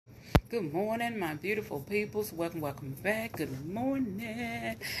Good morning, my beautiful peoples. Welcome back. Good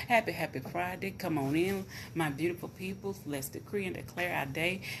morning. Happy Friday. Come on in, my beautiful peoples. Let's decree and declare our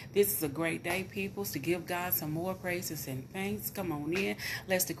day. This is a great day, peoples, to give God some more praises and thanks. Come on in.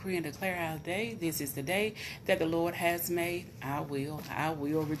 Let's decree and declare our day. This is the day that the Lord has made. I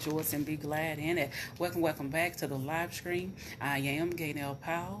will rejoice and be glad in it. Welcome back to the live stream. I am Gaynell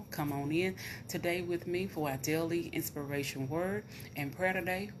Powell. Come on in today with me for our daily inspiration word and prayer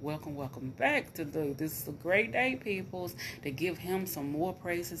today. Welcome back to this is a great day, peoples, to give him some more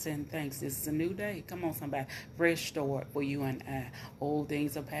praises and thanks. This is a new day. Come on, somebody. Fresh start for you and I. Old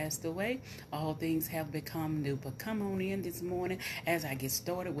things are passed away. All things have become new. But come on in this morning as I get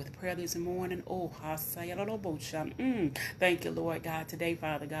started with prayer this morning. Oh, thank you, Lord God, today,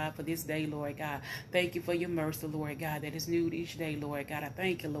 Father God, for this day, Lord God. Thank you for your mercy, Lord God, that is new each day, Lord God. I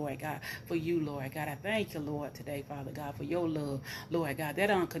thank you, Lord God, for you, Lord God. I thank you, Lord, today, Father God, for your love, Lord God, that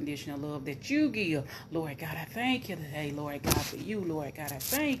unconditional love that you give, Lord God. I thank you today, Lord God, for you, Lord God. I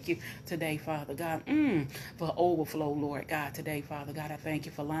thank you today, Father God, for overflow, Lord God, today, Father God. I thank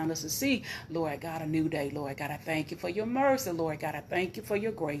you for allowing us to see, Lord God, a new day, Lord God. I thank you for your mercy, Lord God. I thank you for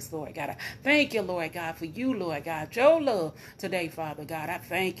your grace, Lord God. I thank you, Lord God, for you, Lord God, your love today, Father God. I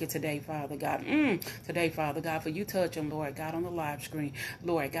thank you today, Father God, today, Father God, for you touching, Lord God, on the live screen,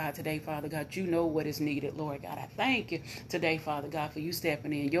 Lord God, today, Father God, you know what is needed, Lord God. I thank you today, Father God, for you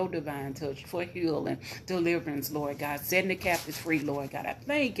stepping in your divine touch for healing, deliverance, Lord God, setting the captives free, Lord God. I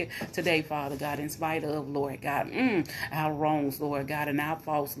thank you today, Father God, in spite of, Lord God, our wrongs, Lord God, and our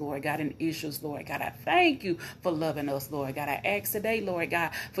faults, Lord God, and issues, Lord God. I thank you for loving us, Lord God. I ask today, Lord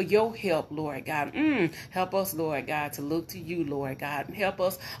God, for your help, Lord God. Help us, Lord God, to look to you, Lord God. Help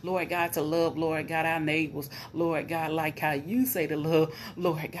us, Lord God, to love, Lord God, our neighbors, Lord God, like how you say to love,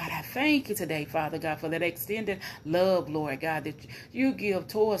 Lord God. I thank you today, Father God, for that extended love, Lord God, that you give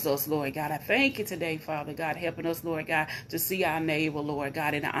towards us, Lord God. I thank you today, Father God, helping us, Lord God, to see our neighbor, Lord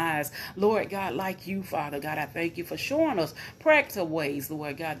God, in the eyes, Lord God, like you, Father God. I thank you for showing us practical ways,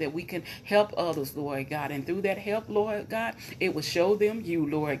 Lord God, that we can help others, Lord God. And through that help, Lord God, it will show them you,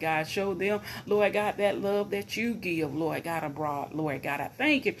 Lord God. Show them, Lord God, that love that you give, Lord God, abroad, Lord God. I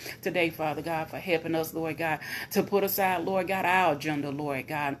thank you today, Father God, for helping us, Lord God, to put aside, Lord God, our agenda, Lord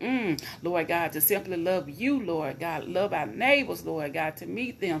God. Lord God, to simply love you, Lord God. Love our neighbors, Lord God, to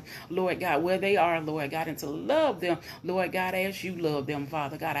meet them, Lord God, where they are, Lord God, and to love them, Lord God, as you love them,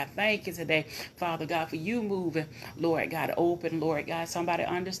 Father God. I thank you today, Father God, for you moving, Lord God, open, Lord God, somebody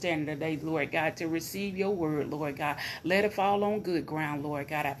understanding today, Lord God, to receive your word, Lord God. Let it fall on good ground, Lord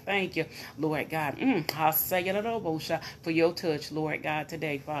God. I thank you, Lord God. I'll say it for your touch, Lord God,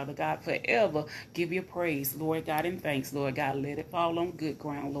 today, Father God. Forever give you praise, Lord God, and thanks, Lord God. Let it fall on good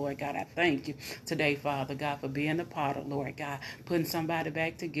ground, Lord God. I thank you today, Father God, for being the potter, Lord God, putting somebody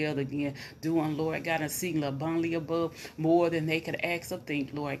back together again, doing, Lord God, and seeing abundantly above more than they could ask or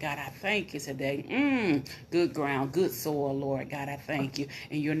think, Lord God. I thank you today. Good ground, good soil, Lord God. I thank you.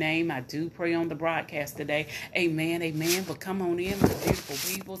 In your name, I do pray on the broadcast today. Amen. But come on in, my beautiful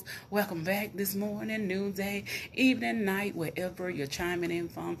peoples. Welcome back this morning, noonday, evening, night, wherever you're chiming in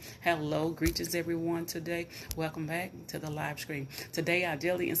from. Hello, greetings everyone today. Welcome back to the live stream. Today, our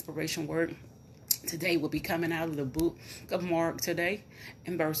daily inspiration word today will be coming out of the book of Mark today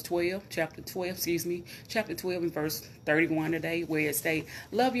in chapter 12 and verse 31 today, where it states,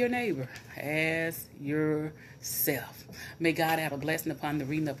 love your neighbor as yourself. May God have a blessing upon the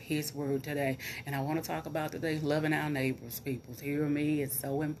reading of his word today. And I want to talk about today loving our neighbors, people. Hear me, it's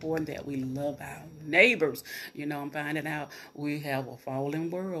so important that we love our neighbors. You know, I'm finding out we have a fallen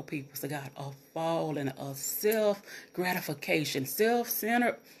world, people. So God, a fallen, a self-gratification,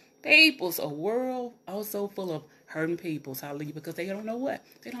 self-centered people's a world also full of hurting peoples, hallelujah, because they don't know what?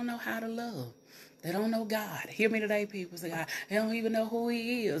 They don't know how to love. They don't know God. Hear me today, people. Say, God, they don't even know who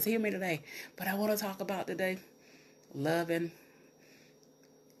he is. Hear me today. But I want to talk about today loving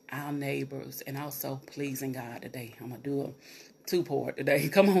our neighbors and also pleasing God today. I'm going to do a two-part today.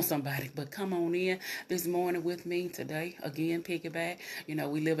 Come on, somebody. But come on in this morning with me today. Again, piggyback. You know,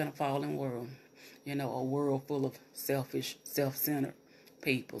 we live in a fallen world. You know, a world full of selfish, self-centered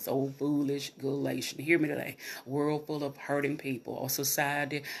peoples, old foolish Galatian. Hear me today. World full of hurting people. Our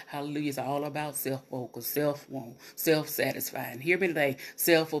society, hallelujah, is all about self-focus, self-want, self-satisfying. Hear me today.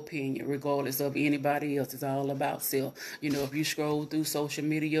 Self-opinion, regardless of anybody else. It's all about self. You know, if you scroll through social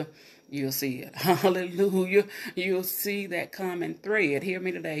media, you'll see it. Hallelujah. You'll see that common thread. Hear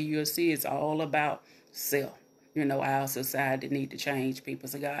me today. You'll see it's all about self. Our society need to change, people.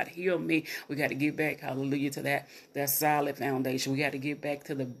 So God, heal me. We got to get back, hallelujah, to that solid foundation. We got to get back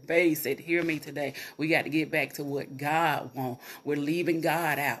to the basic. Hear me today. We got to get back to what God wants. We're leaving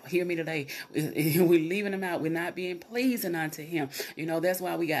God out. Hear me today. We're leaving him out. We're not being pleasing unto him. That's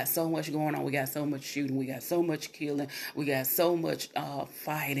why we got so much going on. We got so much shooting. We got so much killing. We got so much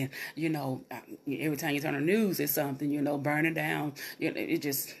fighting. Every time you turn on the news, it's something, burning down. It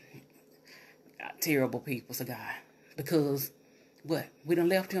just... terrible people, so God, because what? We done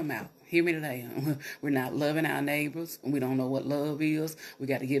left him out. Hear me today. We're not loving our neighbors. We don't know what love is. We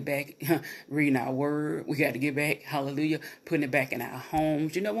got to get back reading our word. We got to get back, hallelujah, putting it back in our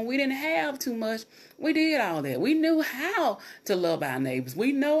homes. When we didn't have too much, we did all that. We knew how to love our neighbors.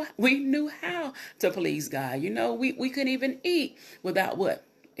 We knew how to please God. We couldn't even eat without what?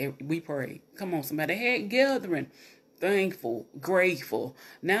 We prayed. Come on, somebody. They had gathering. Thankful, grateful.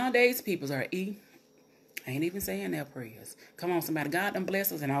 Nowadays, people are ain't even saying their prayers. Come on, somebody. God done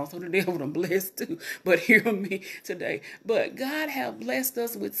blessed us, and also the devil done blessed too. But hear me today. But God have blessed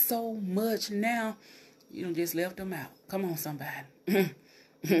us with so much now. You done just left them out. Come on, somebody.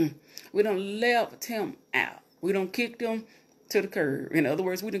 We done left him out. We done kicked them to the curb. In other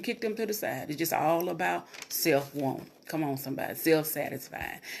words, we done kicked them to the side. It's just all about self-want. Come on, somebody.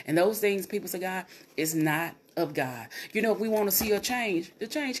 Self-satisfied. And those things, people say, God, is not of God. If we want to see a change, the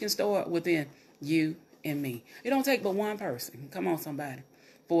change can start within you and me. It don't take but one person. Come on, somebody,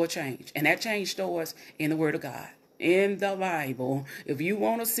 for a change. And that change starts in the Word of God. In the Bible. If you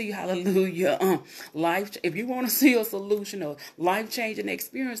want to see, hallelujah, if you want to see a solution or life-changing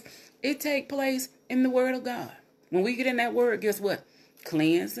experience, it take place in the Word of God. When we get in that Word, guess what?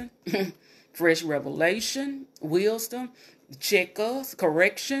 Cleansing, fresh revelation, wisdom, check us,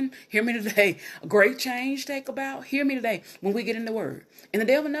 correction. Hear me today. A great change take about. Hear me today. When we get in the Word. And the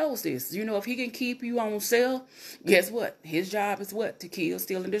devil knows this. If he can keep you on self, guess what? His job is what? To kill,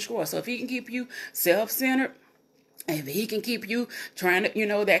 steal, and destroy. So if he can keep you self-centered, if he can keep you trying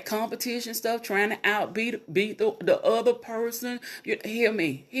to, that competition stuff, trying to beat the other person, hear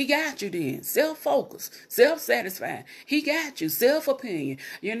me. He got you then. Self-focused, self-satisfied. He got you. Self-opinion.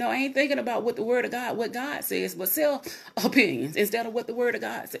 Ain't thinking about what the Word of God, what God says, but self-opinions instead of what the Word of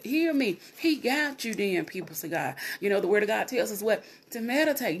God says. Hear me. He got you then, people of God. The Word of God tells us what? To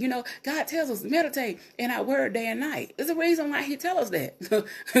meditate. God tells us meditate in our word day and night. There's a reason why he tells us that.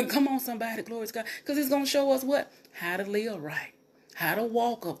 Come on, somebody. Glory to God. Because it's going to show us what? How to live right, how to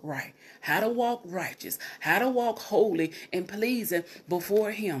walk upright, how to walk righteous, how to walk holy and pleasing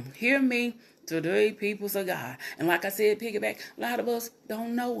before him. Hear me today, peoples of God. And like I said, piggyback, a lot of us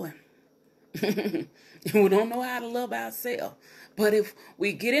don't know him. We don't know how to love ourselves. But if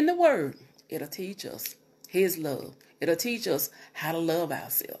we get in the word, it'll teach us his love. It'll teach us how to love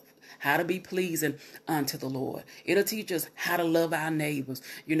ourselves, how to be pleasing unto the Lord. It'll teach us how to love our neighbors.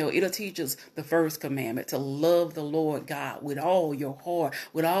 It'll teach us the first commandment, to love the Lord God with all your heart,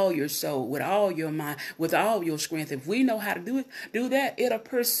 with all your soul, with all your mind, with all your strength. If we know how to do that, it'll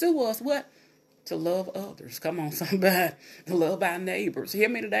pursue us, what? To love others. Come on, somebody. To love our neighbors. Hear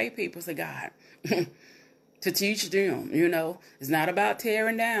me today, people of God. To teach them, it's not about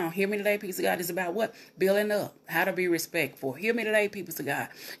tearing down. Hear me today, people of God. It's about what? Building up. How to be respectful. Hear me today, people of God.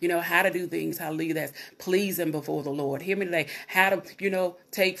 How to do things, hallelujah, that's pleasing before the Lord. Hear me today. How to,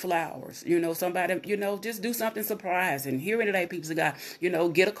 take flowers. Somebody, just do something surprising. Hear me today, people of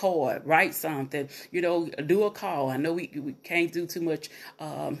God. Get a card, write something, do a call. I know we can't do too much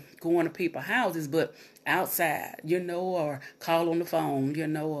going to people's houses, but outside, or call on the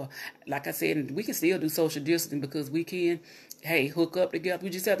phone, or like I said, we can still do social distancing because we can, hook up together.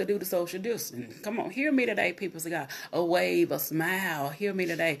 We just have to do the social distancing. Come on, hear me today, people of God. A wave, a smile. Hear me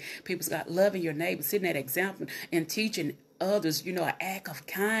today, people of God. Loving your neighbor, setting that example and teaching others, an act of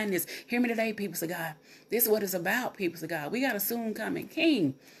kindness. Hear me today, people of God. This is what it's about, people of God. We got a soon coming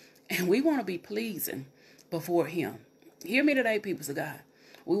King, and we want to be pleasing before him. Hear me today, people of God.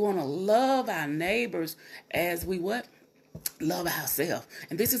 We want to love our neighbors as we what? Love ourselves.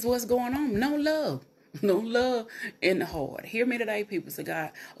 And this is what's going on. No love. No love in the heart. Hear me today, people of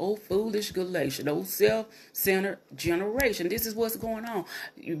God. Oh, foolish Galatians. Oh, self-centered generation. This is what's going on.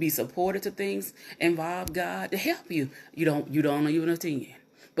 You be supportive to things, involve God to help you. You don't even attend.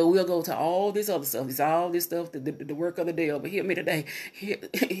 But we'll go to all this other stuff. It's all this stuff, the work of the devil. But hear me today.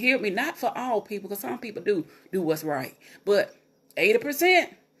 Hear me, not for all people, because some people do what's right. But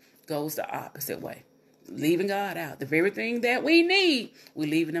 80% goes the opposite way. Leaving God out. The very thing that we need, we're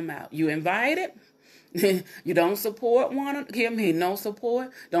leaving them out. You invited. You don't support hear me, don't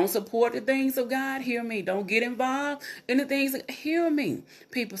support the things of God. Hear me. Don't get involved in the things hear me,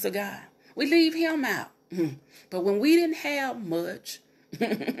 people of God. We leave him out. But when we didn't have much,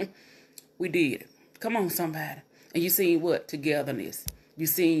 we did. Come on, somebody. And you seen what? Togetherness. You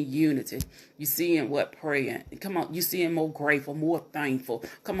seeing unity. You seeing what? Praying. Come on. You seeing more grateful, more thankful.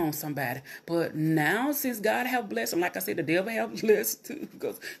 Come on, somebody. But now, since God have blessed them, like I said, the devil have blessed too,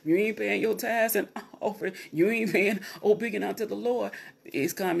 because you ain't paying your tithes and offering. You ain't paying obedient unto the Lord.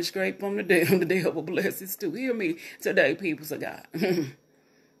 It's coming straight from the devil. The devil blesses too. Hear me today, people of God.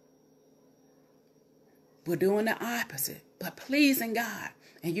 We're doing the opposite, but pleasing God.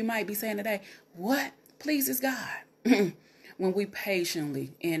 And you might be saying today, what pleases God? When we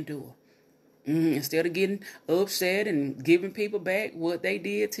patiently endure. Instead of getting upset and giving people back what they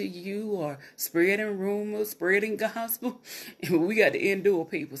did to you, or spreading rumors, spreading gospel, we got to endure,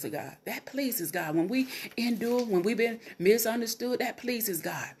 people of God. That pleases God. When we endure, when we've been misunderstood, that pleases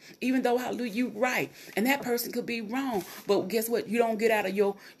God. Even though, hallelujah, you right, and that person could be wrong, but guess what? You don't get out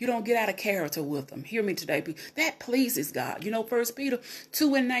of character with them. Hear me today, people. That pleases God. 1 Peter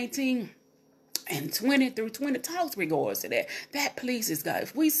 2:19. And 20 through 20 talks regards to that. That pleases God.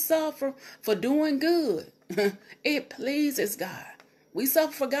 If we suffer for doing good, it pleases God. We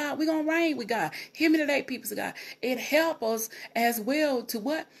suffer for God, we're going to reign with God. Hear me today, people of God. It helps us as well to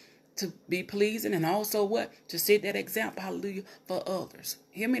what? To be pleasing, and also what? To set that example, hallelujah, for others.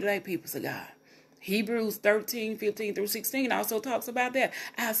 Hear me today, people of God. Hebrews 13:15 through 16 also talks about that.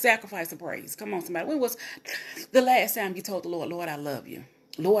 Our sacrifice of praise. Come on, somebody. When was the last time you told the Lord, Lord, I love you?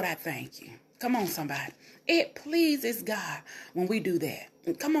 Lord, I thank you. Come on, somebody. It pleases God when we do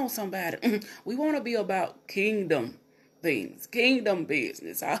that. Come on, somebody. We want to be about kingdom things, kingdom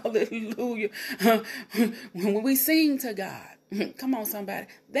business. Hallelujah. When we sing to God, come on, somebody.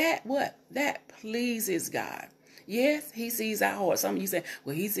 That what? That pleases God. Yes, he sees our heart. Some of you say,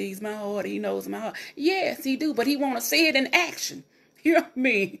 well, he sees my heart. He knows my heart. Yes, he do. But he want to see it in action. Hear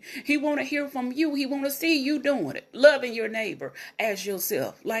me. He want to hear from you. He want to see you doing it. Loving your neighbor as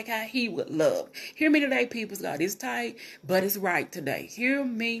yourself, like how he would love. Hear me today, people of God. It's tight, but it's right today. Hear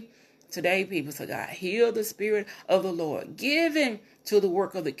me today, people of God. Hear the Spirit of the Lord. Giving to the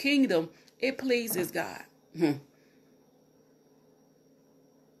work of the kingdom, it pleases God. When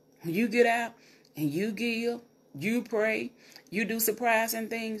you get out and you give, you pray, you do surprising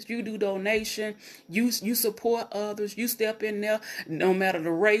things, you do donation, you support others, you step in there, no matter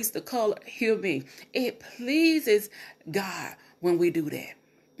the race, the color. Hear me. It pleases God when we do that.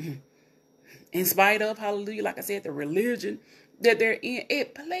 In spite of, hallelujah, like I said, the religion that they're in,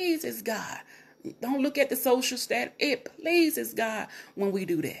 it pleases God. Don't look at the social status. It pleases God when we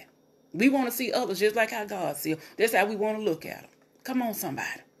do that. We want to see others just like how God sees. That's how we want to look at them. Come on,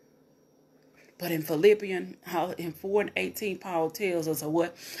 somebody. But in Philippians, in 4:18, Paul tells us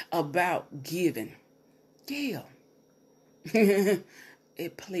what? About giving. Give.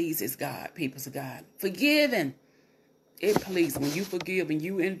 It pleases God, people of God. Forgiving. It pleases. When you forgive and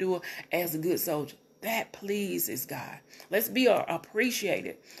you endure as a good soldier, that pleases God. Let's be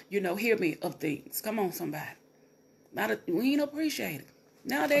appreciated, hear me, of things. Come on, somebody. We ain't appreciated.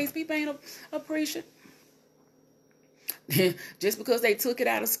 Nowadays, people ain't appreciated. Just because they took it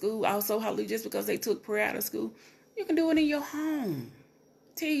out of school, also, hallelujah, just because they took prayer out of school, you can do it in your home.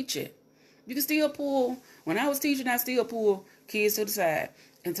 Teach it. You can still pull. When I was teaching, I still pull kids to the side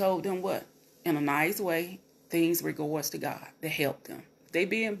and told them what? In a nice way, things regards to God to help them. They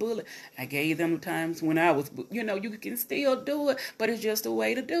being bullied, I gave them times when I was, you can still do it, but it's just a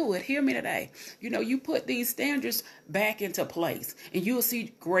way to do it. Hear me today. You put these standards back into place, and you'll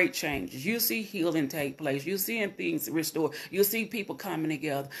see great changes. You'll see healing take place. You'll see things restored. You'll see people coming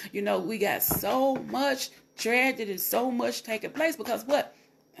together. We got so much tragedy, so much taking place because what?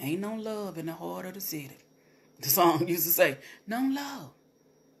 Ain't no love in the heart of the city. The song used to say, no love.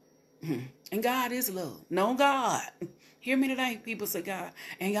 And God is love. No God. Hear me today, people of God.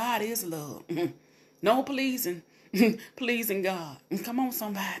 And God is love. No pleasing. Pleasing God. Come on,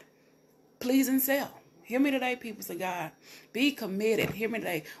 somebody. Pleasing self. Hear me today, people of God. Be committed. Hear me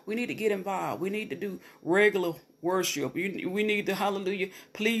today. We need to get involved. We need to do regular worship. We need to, hallelujah,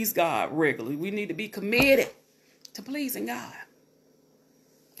 please God regularly. We need to be committed to pleasing God.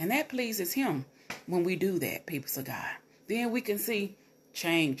 And that pleases him when we do that, people of God. Then we can see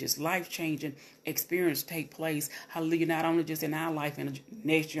changes, life-changing experience take place. Hallelujah, not only just in our life, in the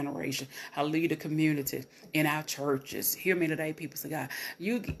next generation. Hallelujah, the community, in our churches. Hear me today, people of God.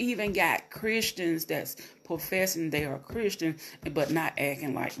 You even got Christians that's professing they are Christian, but not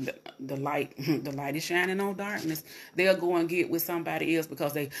acting like the light. The light is shining on darkness. They'll go and get with somebody else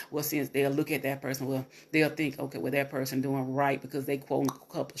because since they'll look at that person, they'll think, okay, that person doing right because they quote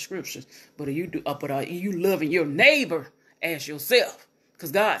a couple of scriptures. But are you loving your neighbor as yourself?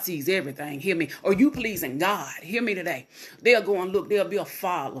 Because God sees everything. Hear me. Or you pleasing God. Hear me today. They'll go and look. They'll be a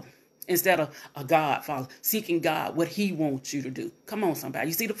follower instead of a God follower. Seeking God, what he wants you to do. Come on, somebody.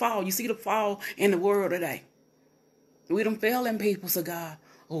 You see the fall. You see the fall in the world today. We done failing people, so God.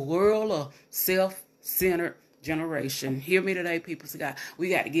 A world of self-centered generation. Hear me today, people, so God. We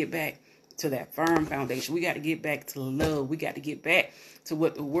got to get back to that firm foundation. We got to get back to love. We got to get back to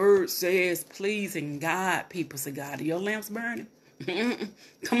what the word says, pleasing God, people, so God. Are your lamps burning?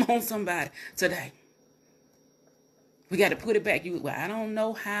 Come on, somebody, today. We got to put it back. Well, I don't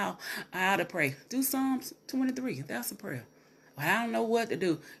know how to pray. Do Psalms 23. That's a prayer. Well, I don't know what to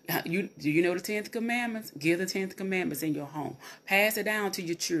do. Do you know the 10th commandments? Give the 10th commandments in your home. Pass it down to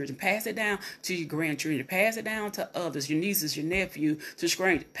your children. Pass it down to your grandchildren. Pass it down to others, your nieces, your nephew, to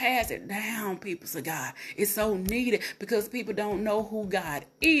strangers. Pass it down, people of God. It's so needed because people don't know who God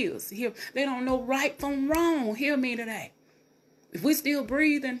is. They don't know right from wrong. Hear me today. If we're still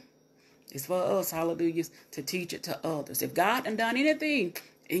breathing, it's for us, hallelujah, to teach it to others. If God done anything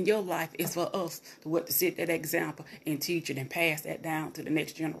in your life, it's for us to set that example and teach it and pass that down to the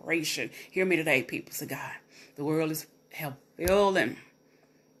next generation. Hear me today, people of God. The world is failing,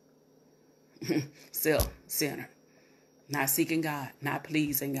 self-centered, not seeking God, not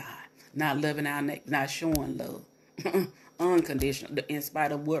pleasing God, not loving our neighbor, not showing love. Unconditional, in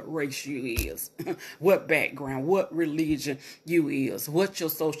spite of what race you is, what background, what religion you is, what your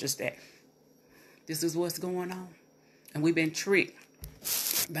social status. This is what's going on. And we've been tricked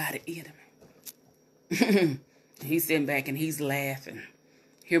by the enemy. He's sitting back and he's laughing.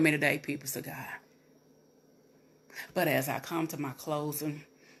 Hear me today, people of God. But as I come to my closing,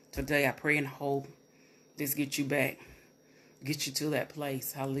 today I pray and hope this get you back, get you to that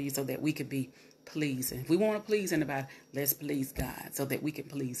place, hallelujah, so that we can be pleasing. If we want to please anybody, let's please God so that we can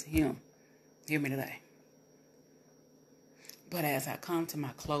please him. Hear me today. But as I come to my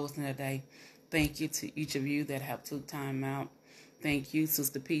closing today, thank you to each of you that have took time out. Thank you,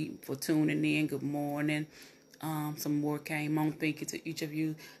 Sister Pete, for tuning in. Good morning. Some more came on. Thank you to each of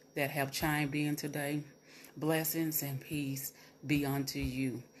you that have chimed in today. Blessings and peace be unto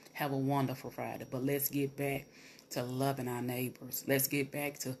you. Have a wonderful Friday. But let's get back to loving our neighbors. Let's get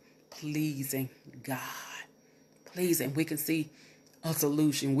back to pleasing God. Pleasing. We can see a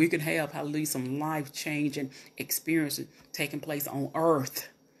solution. We can have, hallelujah, some life-changing experiences taking place on earth.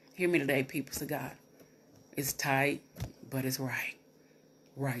 Hear me today, people of God. It's tight, but it's right.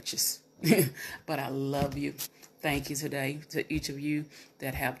 Righteous. But I love you. Thank you today to each of you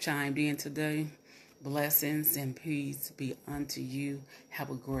that have chimed in today. Blessings and peace be unto you. Have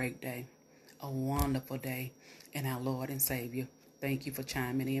a great day. A wonderful day in our Lord and Savior. Thank you for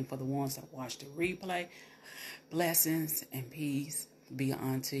chiming in. For the ones that watch the replay, blessings and peace be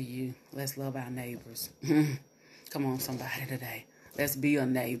unto you. Let's love our neighbors. Come on, somebody today. Let's be a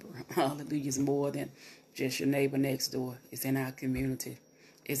neighbor. Hallelujah. It's more than just your neighbor next door. It's in our community.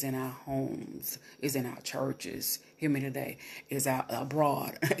 It's in our homes. It's in our churches. Hear me today. It's out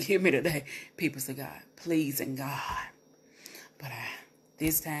abroad. Hear me today. People of God. Pleasing God. But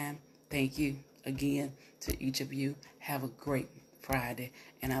this time, thank you again to each of you. Have a great Friday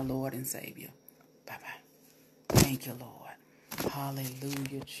in our Lord and Savior. Bye-bye. Thank you, Lord.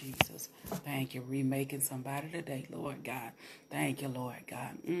 Hallelujah, Jesus. Thank you. Remaking somebody today, Lord God. Thank you, Lord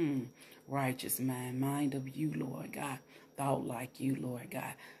God. Righteous mind of you, Lord God. Thought like you, Lord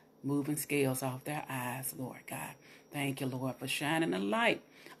God. Moving scales off their eyes, Lord God. Thank you, Lord, for shining a light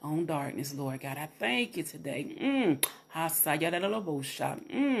on darkness, Lord God. I thank you today.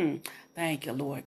 Thank you, Lord.